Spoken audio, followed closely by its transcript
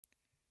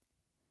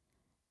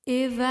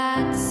If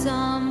at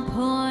some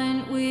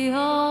point we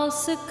all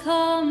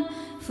succumb,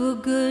 for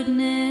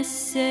goodness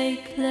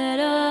sake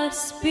let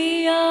us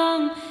be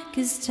young,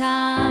 'cause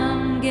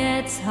time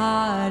gets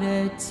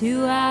harder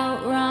to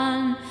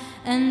outrun.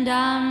 And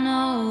I'm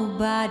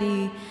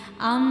nobody,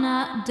 I'm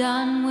not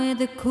done with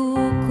the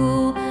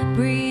cool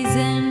breeze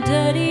and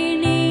dirty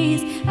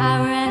knees.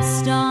 I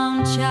rest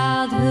on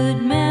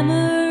childhood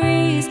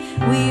memories.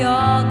 We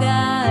all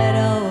got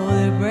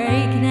older,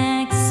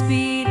 breakneck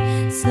speed.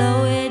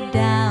 Slow it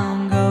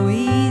down, go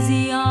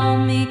easy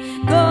on me,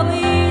 go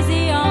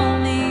easy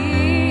on me.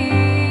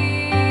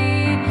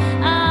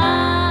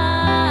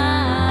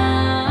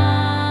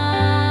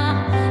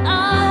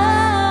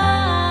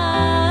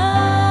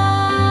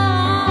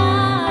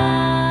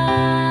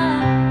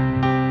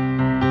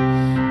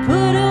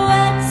 Put a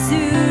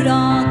wetsuit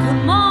on,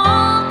 come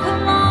on,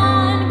 come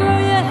on. Grow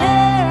your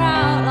hair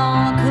out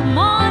long, come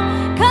on,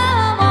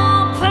 come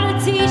on. Put a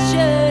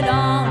t-shirt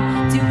on,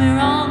 do me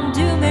wrong,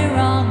 do me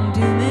wrong,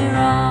 do me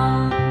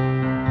wrong.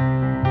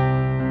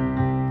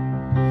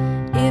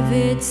 If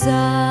it's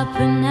up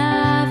and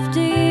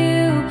after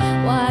you,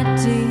 what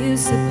do you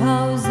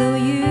suppose though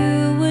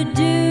you would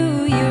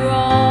do? You're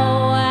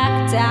all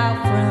whacked out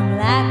from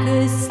lack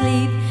of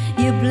sleep.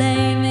 You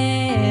blame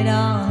it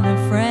on the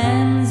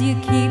friends you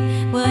keep.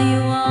 Well,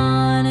 you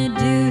wanna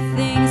do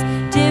things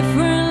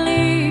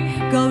differently,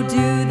 go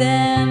do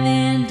them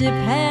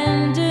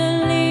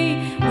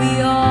independently.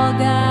 We all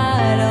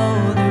got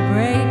older,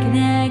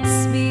 breakneck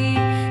speed.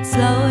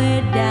 Slow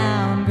it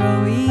down,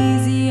 go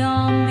easy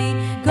on me,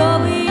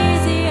 go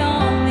easy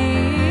on me.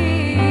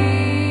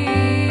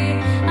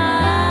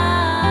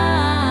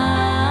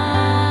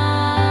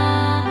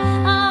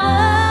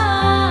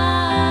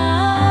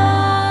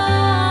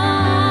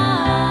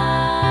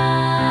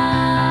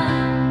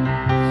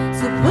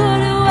 So put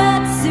a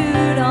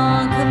wetsuit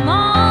on, come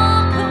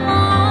on, come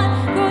on.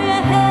 Grow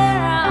your hair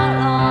out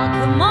long,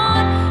 come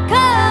on,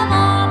 come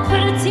on.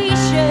 Put a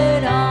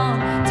t-shirt on,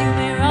 do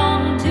me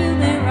wrong, do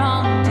me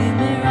wrong, do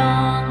me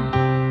wrong.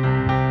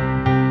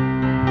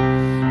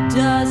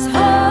 Does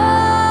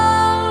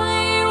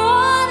holy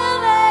wanna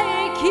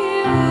make you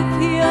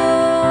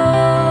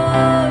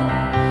pure?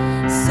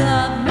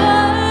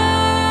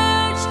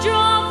 Submerged,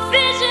 draw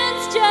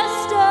visions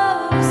just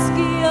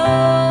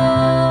obscure.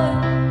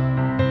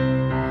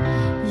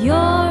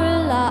 You're a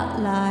lot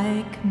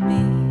like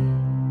me,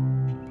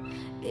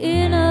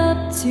 in up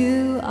to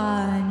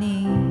our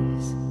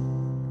knees.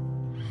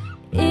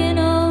 In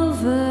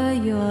over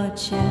your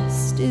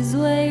chest is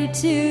way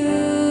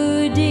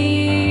too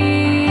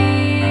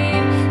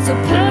deep. So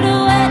put a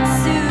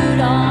wetsuit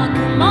on,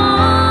 come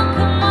on,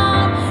 come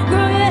on.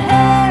 Grow your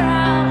hair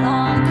out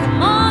long,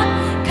 come on,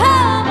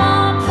 come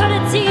on. Put a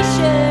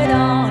t-shirt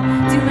on,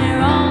 do me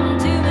wrong,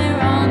 do me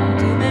wrong,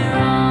 do me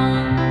wrong.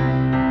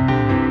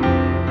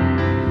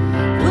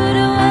 Put a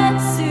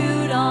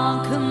wetsuit on,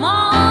 come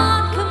on,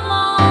 come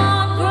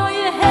on. Grow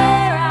your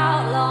hair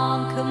out long,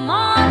 come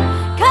on,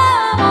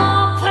 come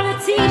on. Put a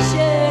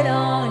t-shirt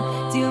on,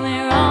 do me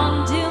wrong,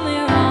 do me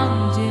wrong,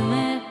 do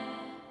me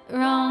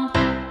wrong.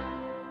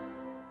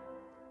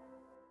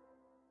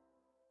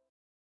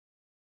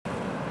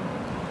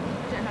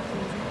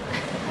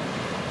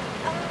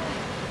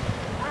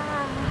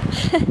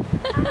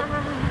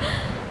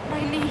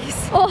 My knees.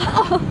 Oh.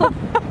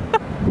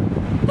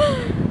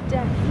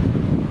 Death.